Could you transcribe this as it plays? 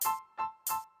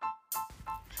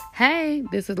Hey,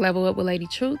 this is Level Up with Lady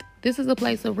Truth. This is a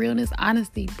place of realness,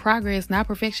 honesty, progress, not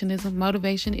perfectionism,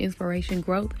 motivation, inspiration,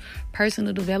 growth,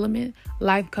 personal development,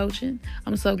 life coaching.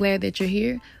 I'm so glad that you're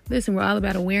here. Listen, we're all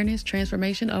about awareness,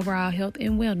 transformation, overall health,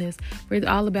 and wellness. We're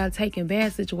all about taking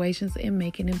bad situations and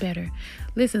making it better.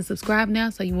 Listen, subscribe now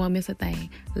so you won't miss a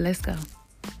thing. Let's go.